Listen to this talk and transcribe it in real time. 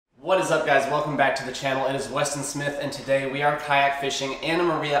What is up, guys? Welcome back to the channel. It is Westin Smith, and today we are kayak fishing Anna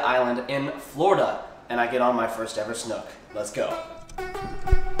Maria Island in Florida, and I get on my first ever snook. Let's go.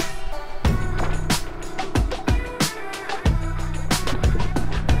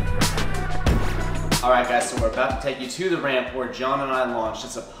 Alright guys, so we're about to take you to the ramp where John and I launched.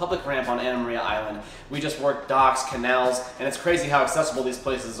 It's a public ramp on Anna Maria Island. We just work docks, canals, and it's crazy how accessible these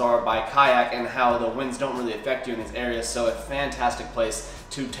places are by kayak and how the winds don't really affect you in these areas, so a fantastic place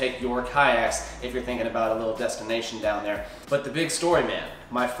to take your kayaks if you're thinking about a little destination down there. But the big story, man,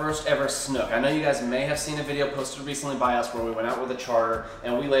 my first ever snook. I know you guys may have seen a video posted recently by us where we went out with a charter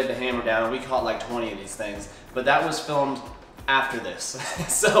and we laid the hammer down and we caught like 20 of these things, but that was filmed after this.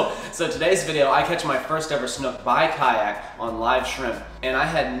 so today's video, I catch my first ever snook by kayak on live shrimp, and I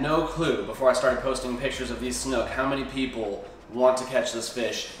had no clue before I started posting pictures of these snook how many people want to catch this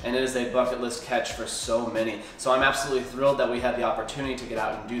fish, and it is a bucket list catch for so many. So I'm absolutely thrilled that we had the opportunity to get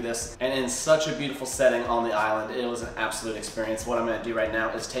out and do this, and in such a beautiful setting on the island. It was an absolute experience. What I'm going to do right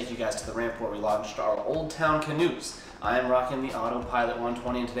now is take you guys to the ramp where we launched our Old Town canoes. I am rocking the Autopilot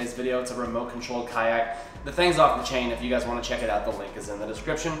 120 in today's video. It's a remote controlled kayak. The thing's off the chain. If you guys want to check it out, the link is in the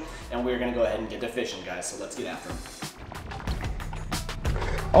description, and we're going to go ahead and get to fishing, guys, so let's get after them.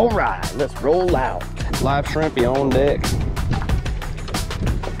 All right, let's roll out. Live shrimpy on deck.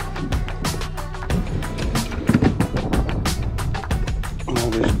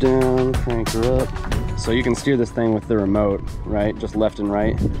 Motors down, crank her up. So you can steer this thing with the remote, right? Just left and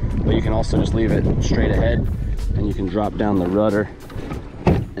right. But you can also just leave it straight ahead, and you can drop down the rudder.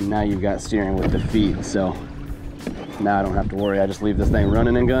 And now you've got steering with the feet. So now I don't have to worry. I just leave this thing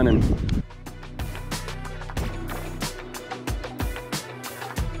running and gunning.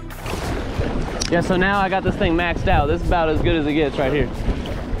 Yeah, so now I got this thing maxed out. This is about as good as it gets right here.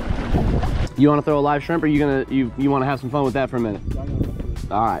 You want to throw a live shrimp, or you want to have some fun with that for a minute?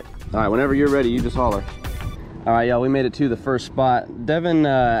 All right, whenever you're ready, you just holler. All right, y'all, we made it to the first spot. Devin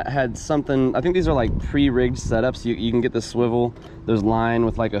had something, I think these are like pre-rigged setups. You can get the swivel, there's line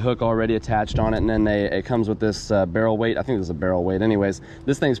with like a hook already attached on it, and then it comes with this barrel weight. I think this is a barrel weight. Anyways,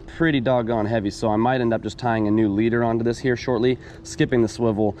 this thing's pretty doggone heavy, so I might end up just tying a new leader onto this here shortly, skipping the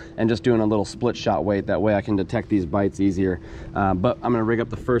swivel, and just doing a little split shot weight. That way I can detect these bites easier. But I'm gonna rig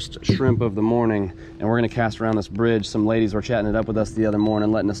up the first shrimp of the morning, and we're gonna cast around this bridge. Some ladies were chatting it up with us the other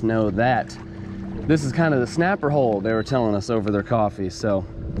morning, letting us know that this is kind of the snapper hole they were telling us over their coffee, so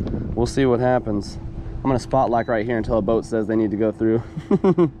we'll see what happens. I'm gonna spot lock right here until a boat says they need to go through.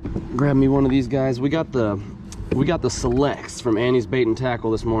 Grab me one of these guys. We got the selects from Annie's Bait and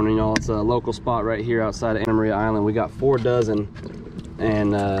Tackle this morning, y'all. It's a local spot right here outside of Anna Maria Island. We got 4 dozen,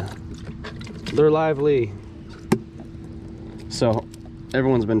 and they're lively. So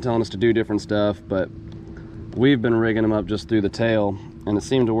everyone's been telling us to do different stuff, but we've been rigging them up just through the tail, and it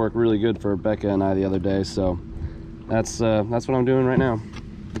seemed to work really good for Becca and I the other day, so that's what I'm doing right now.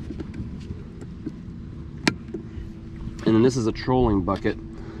 And then this is a trolling bucket,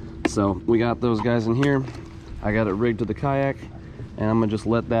 so we got those guys in here. I got it rigged to the kayak, and I'm gonna just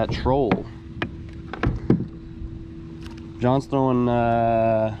let that troll. John's throwing,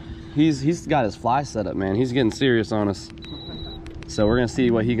 he's got his fly set up, man. He's getting serious on us. So we're gonna see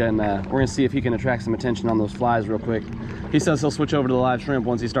what he can, we're gonna see if he can attract some attention on those flies real quick. He says he'll switch over to the live shrimp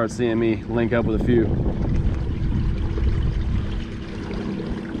once he starts seeing me link up with a few.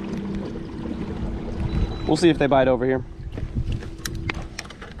 We'll see if they bite over here.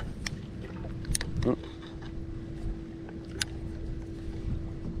 Oh.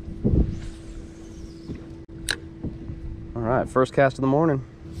 All right, first cast of the morning.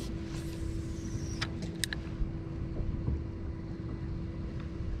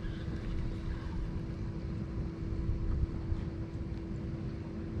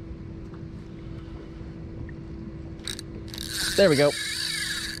 There we go.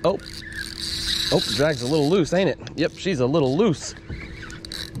 Oh, the drag's a little loose, ain't it? Yep, she's a little loose.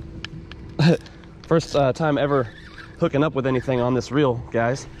 First time ever hooking up with anything on this reel,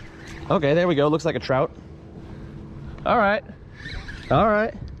 guys. Okay, there we go. Looks like a trout. All right.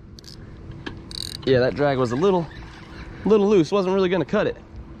 Yeah, that drag was a little loose. Wasn't really gonna cut it.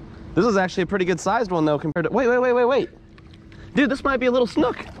 This is actually a pretty good sized one though compared to. Wait. Dude, this might be a little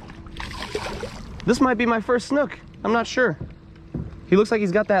snook. This might be my first snook. I'm not sure. He looks like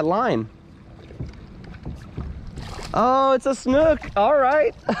he's got that line. Oh, it's a snook. All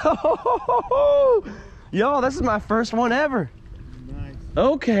right. Yo, this is my first one ever. Nice.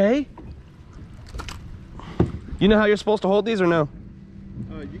 Okay. You know how you're supposed to hold these or no?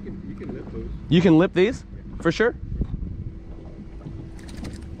 You can lip those. You can lip these? Yeah. For sure?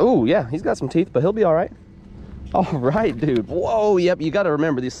 Oh, yeah, he's got some teeth, but he'll be all right. All right, dude. Whoa, yep, you got to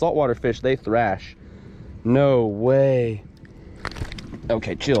remember, these saltwater fish, they thrash. No way.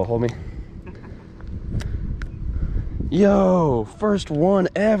 Okay, chill, hold me. Yo, first one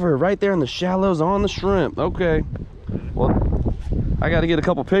ever, right there in the shallows on the shrimp. Okay, well, I got to get a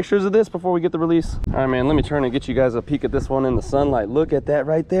couple pictures of this before we get the release. All right, man, let me turn and get you guys a peek at this one in the sunlight. Look at that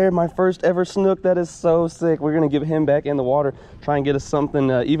right there, my first ever snook. That is so sick. We're gonna give him back in the water, try and get us something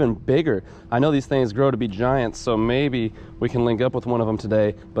even bigger. I know these things grow to be giants, so maybe we can link up with one of them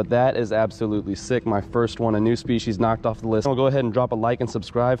today, but that is absolutely sick. My first one, a new species knocked off the list. I'll go ahead and drop a like and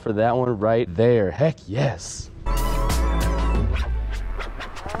subscribe for that one right there. Heck yes.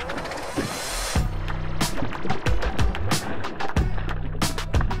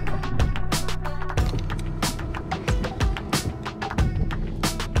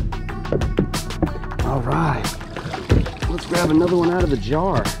 All right, let's grab another one out of the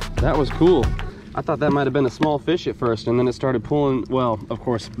jar. That was cool. I thought that might have been a small fish at first, and then it started pulling. Well, of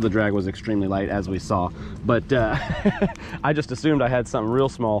course, the drag was extremely light, as we saw, but I just assumed I had something real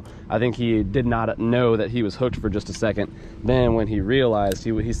small. I think he did not know that he was hooked for just a second. Then when he realized,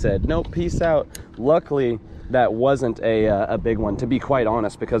 he said, nope, peace out. Luckily, that wasn't a big one, to be quite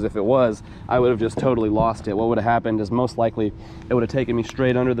honest, because if it was, I would have just totally lost it. What would have happened is most likely it would have taken me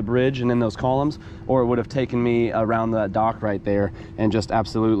straight under the bridge and in those columns, or it would have taken me around that dock right there and just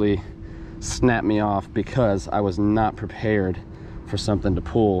absolutely snapped me off, because I was not prepared for something to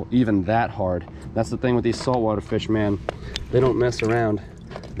pull even that hard. That's the thing with these saltwater fish, man. They don't mess around.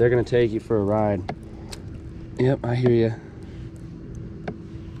 They're gonna take you for a ride. Yep, I hear you.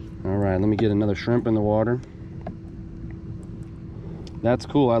 All right, let me get another shrimp in the water. That's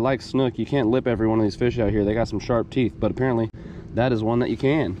cool. I like snook. You can't lip every one of these fish out here. They got some sharp teeth, but apparently that is one that you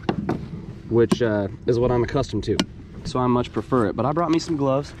can, which is what I'm accustomed to. So I much prefer it. But I brought me some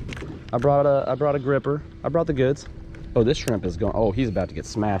gloves. I brought a gripper. I brought the goods. Oh, this shrimp is going. Oh, he's about to get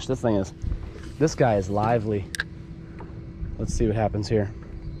smashed. This guy is lively. Let's see what happens here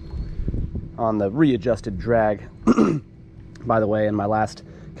on the readjusted drag. By the way, in my last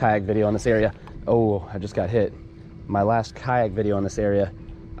kayak video in this area, oh, I just got hit. My last kayak video in this area,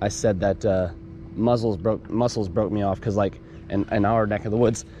 I said that muscles broke me off, because like in our neck of the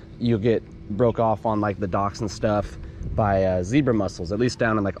woods, you get broke off on like the docks and stuff by zebra mussels, at least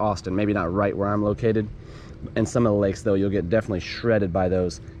down in like Austin, maybe not right where I'm located. In some of the lakes though, you'll get definitely shredded by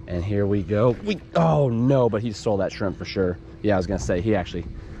those. And here we go. Oh no, but he stole that shrimp for sure. Yeah, I was gonna say,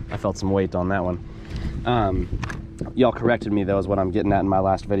 I felt some weight on that one. Y'all corrected me though, is what I'm getting at in my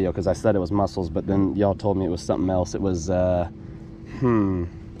last video, because I said it was mussels, but then y'all told me it was something else. It was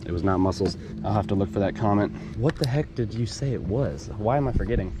it was not mussels. I'll have to look for that comment. What the heck did you say it was? Why am I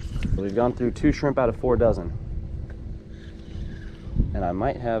forgetting? We've gone through 2 shrimp out of 4 dozen, and I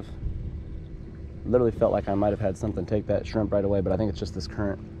might have literally felt like I might have had something take that shrimp right away, but I think it's just this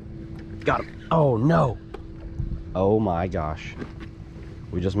current. Got him. Oh no, oh my gosh,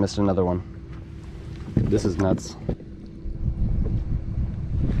 we just missed another one. This is nuts.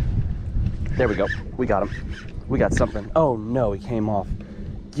 There we go. We got him. We got something. Oh no, he came off.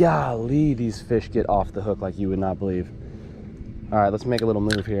 Golly, these fish get off the hook like you would not believe. All right, let's make a little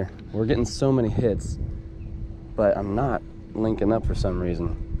move here. We're getting so many hits, but I'm not linking up for some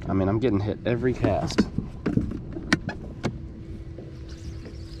reason. I mean, I'm getting hit every cast.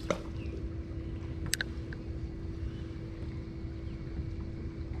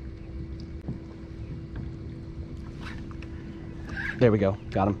 There we go.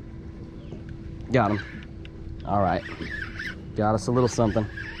 Got him. Got him. All right. Got us a little something.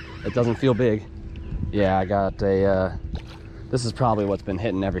 It doesn't feel big. Yeah, I got a, this is probably what's been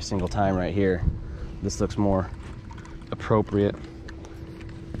hitting every single time right here. This looks more appropriate.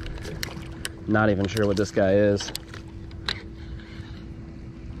 Not even sure what this guy is.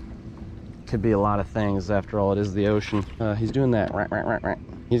 Could be a lot of things. After all, it is the ocean. He's doing that.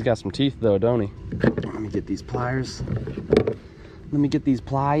 He's got some teeth though, don't he? Let me get these pliers. Let me get these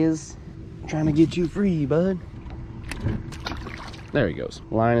pliers. I'm trying to get you free, bud. There he goes.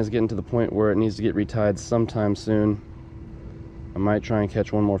 Line is getting to the point where it needs to get retied sometime soon. I might try and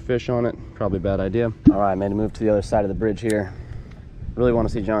catch one more fish on it. Probably a bad idea. All right, made a move to the other side of the bridge here. Really want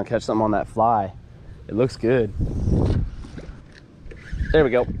to see John catch something on that fly. It looks good. There we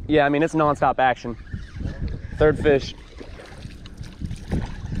go. Yeah, I mean, it's non-stop action. Third fish.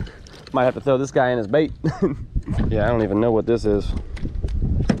 Might have to throw this guy in his bait. Yeah, I don't even know what this is.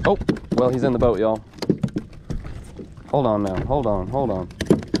 Oh, well, he's in the boat, y'all. Hold on now, hold on.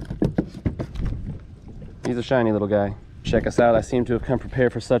 He's a shiny little guy. Check us out. I seem to have come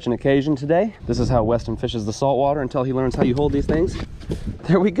prepared for such an occasion today. This is how Westin fishes the saltwater until he learns how you hold these things.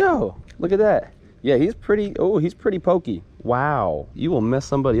 There we go. Look at that. Yeah, he's pretty, oh, he's pretty pokey. Wow, you will mess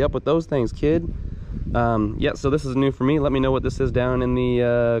somebody up with those things, kid. Yeah, so this is new for me. Let me know what this is down in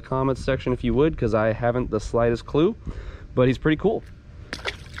the comments section if you would, because I haven't the slightest clue, but he's pretty cool.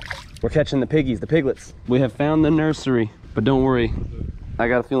 We're catching the piggies, the piglets. We have found the nursery, but don't worry, I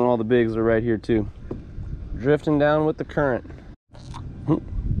got a feeling all the bigs are right here too. Drifting down with the current.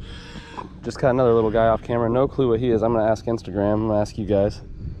 Just caught another little guy off camera. No clue what he is. I'm gonna ask Instagram. I'm gonna ask you guys.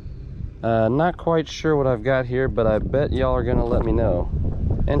 Not quite sure what I've got here, but I bet y'all are gonna let me know.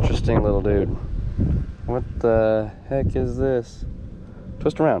 Interesting little dude. What the heck is this?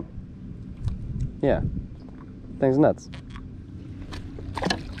 Twist around. Yeah, thing's nuts.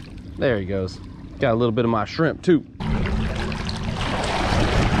 There he goes. Got a little bit of my shrimp too.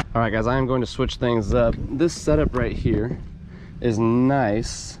 All right, guys, I am going to switch things up. This setup right here is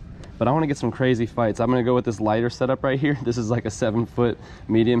nice, but I want to get some crazy fights. I'm going to go with this lighter setup right here. This is like a 7-foot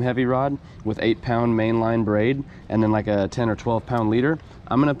medium heavy rod with 8-pound mainline braid and then like a 10 or 12-pound leader.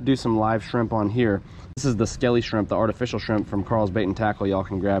 I'm going to do some live shrimp on here. This is the skelly shrimp, the artificial shrimp from KARL'S Bait and Tackle. Y'all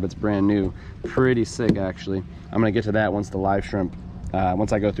can grab. It's brand new. Pretty sick, actually. I'm going to get to that once the live shrimp,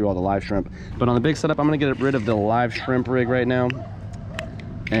 once I go through all the live shrimp. But on the big setup, I'm going to get rid of the live shrimp rig right now.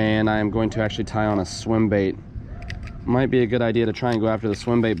 And I'm going to actually tie on a swim bait. Might be a good idea to try and go after the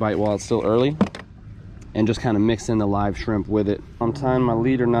swim bait bite while it's still early and just kind of mix in the live shrimp with it. I'm tying my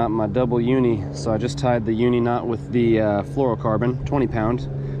leader knot, my double uni, so I just tied the uni knot with the fluorocarbon.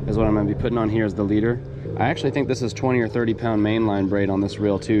 20-pound is what I'm going to be putting on here as the leader. I actually think this is 20 or 30-pound mainline braid on this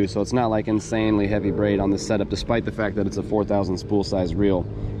reel too, so it's not like insanely heavy braid on this setup, despite the fact that it's a 4,000 spool size reel.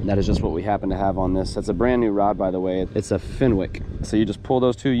 That is just what we happen to have on this. It's a brand new rod, by the way. It's a Fenwick. So you just pull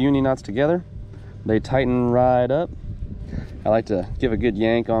those two uni knots together. They tighten right up. I like to give a good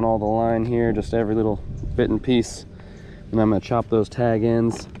yank on all the line here, just every little bit and piece. And I'm gonna chop those tag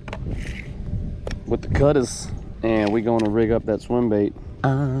ends with the cutters, and we're gonna rig up that swim bait.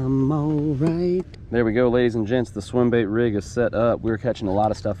 I'm all right. There we go, ladies and gents. The swim bait rig is set up. We were catching a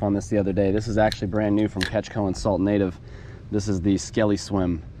lot of stuff on this the other day. This is actually brand new from CatchCo and Salt Native. This is the Skelly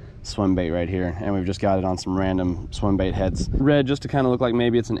swim bait right here, and we've just got it on some random swim bait heads. Red just to kind of look like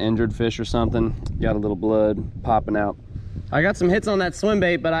maybe it's an injured fish or something. Got a little blood popping out. I got some hits on that swim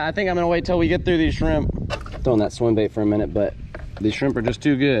bait, but I think I'm gonna wait till we get through these shrimp. Throwing that swim bait for a minute, but these shrimp are just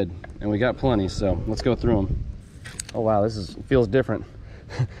too good, and we got plenty, so let's go through them. Oh wow, this feels different.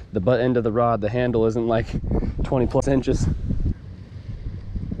 The butt end of the rod, the handle isn't like 20+ inches.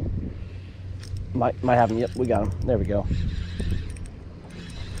 Might have them. Yep, we got them. There we go.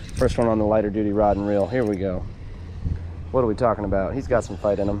 First one on the lighter duty rod and reel. Here we go. What are we talking about? He's got some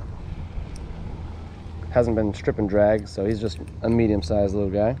fight in him. Hasn't been strip and drag, so he's just a medium-sized little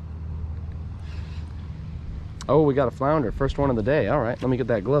guy. Oh, we got a flounder. First one of the day. All right, let me get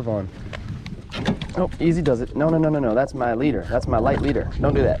that glove on. Oh, easy does it. No, no, no, no, no. That's my leader. That's my light leader.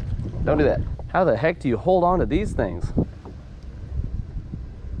 Don't do that. Don't do that. How the heck do you hold on to these things?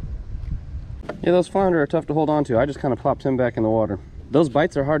 Yeah, those flounder are tough to hold on to. I just kind of popped him back in the water. Those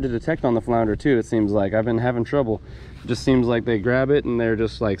bites are hard to detect on the flounder too, it seems like. I've been having trouble. It just seems like they grab it and they're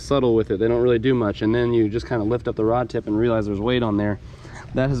just like subtle with it. They don't really do much. And then you just kind of lift up the rod tip and realize there's weight on there.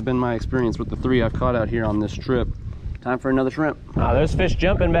 That has been my experience with the 3 I've caught out here on this trip. Time for another shrimp. Ah, there's fish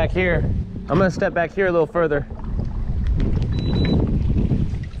jumping back here. I'm gonna step back here a little further.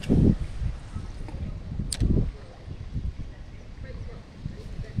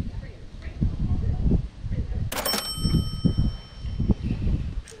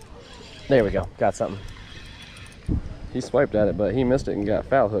 There we go, got something. He swiped at it, but he missed it and got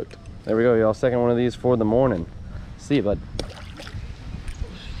foul hooked. There we go, y'all. Second one of these for the morning. See you, bud.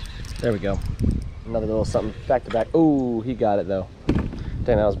 There we go. Another little something back to back. Oh, he got it though.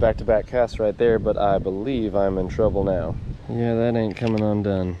 Dang, that was back to back cast right there, but I believe I'm in trouble now. Yeah, that ain't coming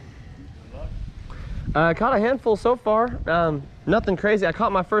undone. I caught a handful so far. Nothing crazy. I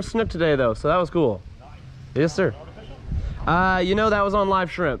caught my first snook today though, so that was cool. Yes, sir. You know, that was on live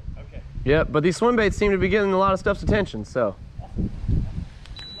shrimp. Yep, but these swim baits seem to be getting a lot of stuff's attention, so.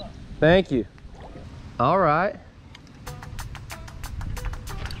 Thank you. All right.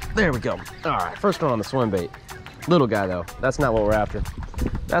 There we go. All right, first one on the swim bait. Little guy though, that's not what we're after.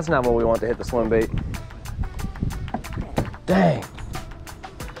 That's not what we want to hit the swim bait. Dang.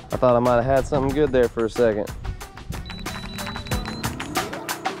 I thought I might have had something good there for a second.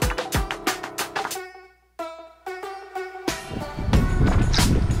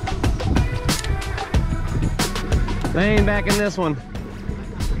 Laying back in this one.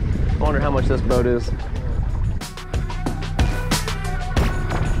 I wonder how much this boat is.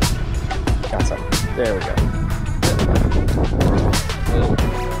 Got something. There we go.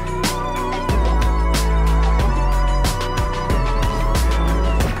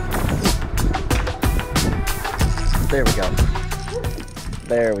 There we go.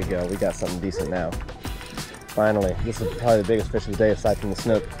 There we go. We got something decent now. Finally. This is probably the biggest fish of the day aside from the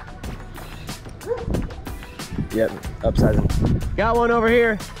snook. Yep, upsizing. Got one over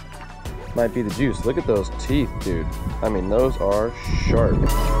here. Might be the juice. Look at those teeth, dude. I mean, those are sharp.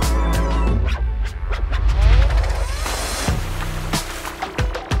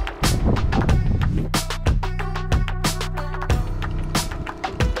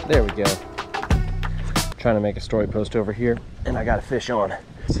 There we go. Trying to make a story post over here, and I got a fish on.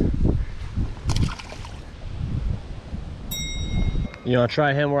 You wanna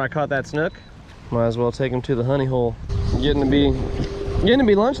try him where I caught that snook? Might as well take him to the honey hole. Getting to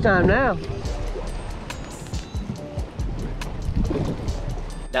be lunchtime now.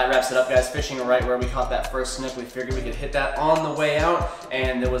 That wraps it up, guys. Fishing right where we caught that first snook. We figured we could hit that on the way out,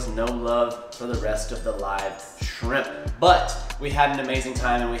 and there was no love for the rest of the live shrimp. But we had an amazing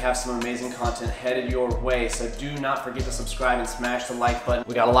time, and we have some amazing content headed your way, so do not forget to subscribe and smash the like button.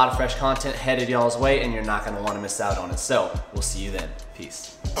 We got a lot of fresh content headed y'all's way, and you're not gonna wanna miss out on it. So, we'll see you then.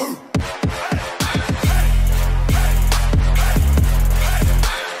 Peace.